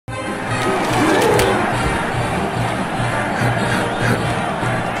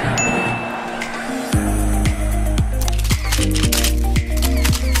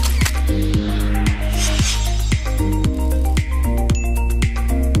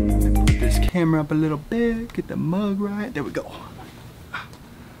camera up a little bit, get the mug right. There we go.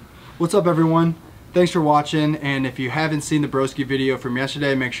 What's up, everyone? Thanks for watching, and if you haven't seen the broski video from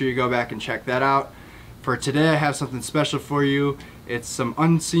yesterday, make sure you go back and check that out. For today, I have something special for you. It's some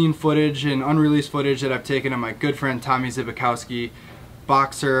unseen footage and unreleased footage that I've taken of my good friend Tommy Zibikowski,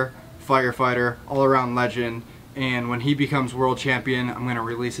 boxer, firefighter, all-around legend, and when he becomes world champion, I'm going to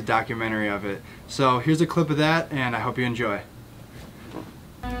release a documentary of it. So here's a clip of that, and I hope you enjoy.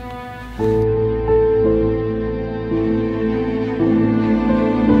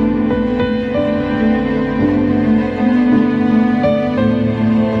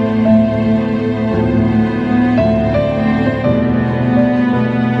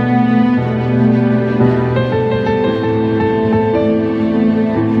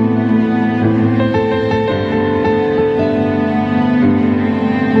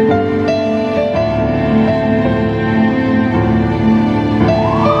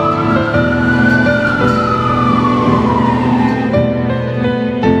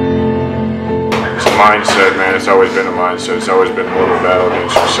 Mindset, man. It's always been a mindset. It's always been more of a battle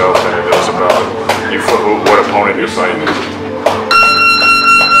against yourself than it is about what opponent you're fighting.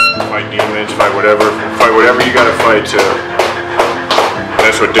 Fight demons, fight whatever you gotta fight to.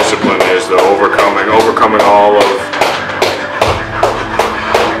 That's what discipline is, the overcoming all of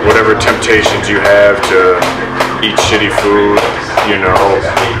whatever temptations you have to eat shitty food, you know,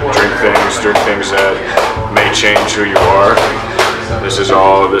 drink things that may change who you are. This is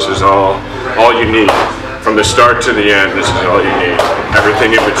all you need. From the start to the end, this is all you need.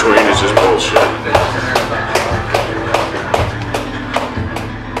 Everything in between is just bullshit.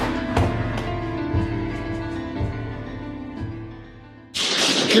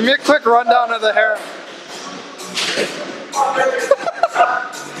 Give me a quick rundown of the hair.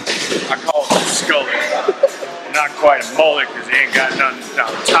 I call it scully. Not quite a mullet because he ain't got nothing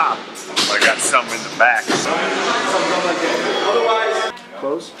down top. But I got some in the back.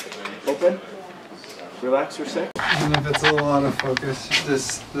 Close, open, relax for a sec. And if it's a little out of focus,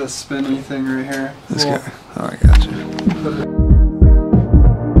 this spinny thing right here. This guy. Oh, I got you.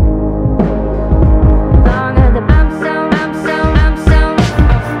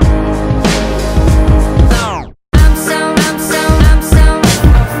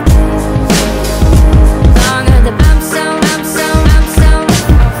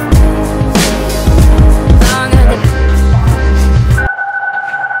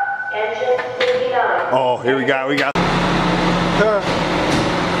 Oh, here we got.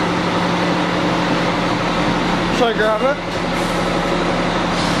 Should I grab it?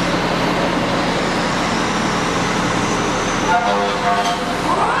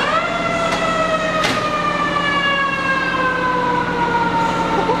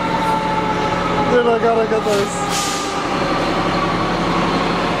 Dude, I gotta get this.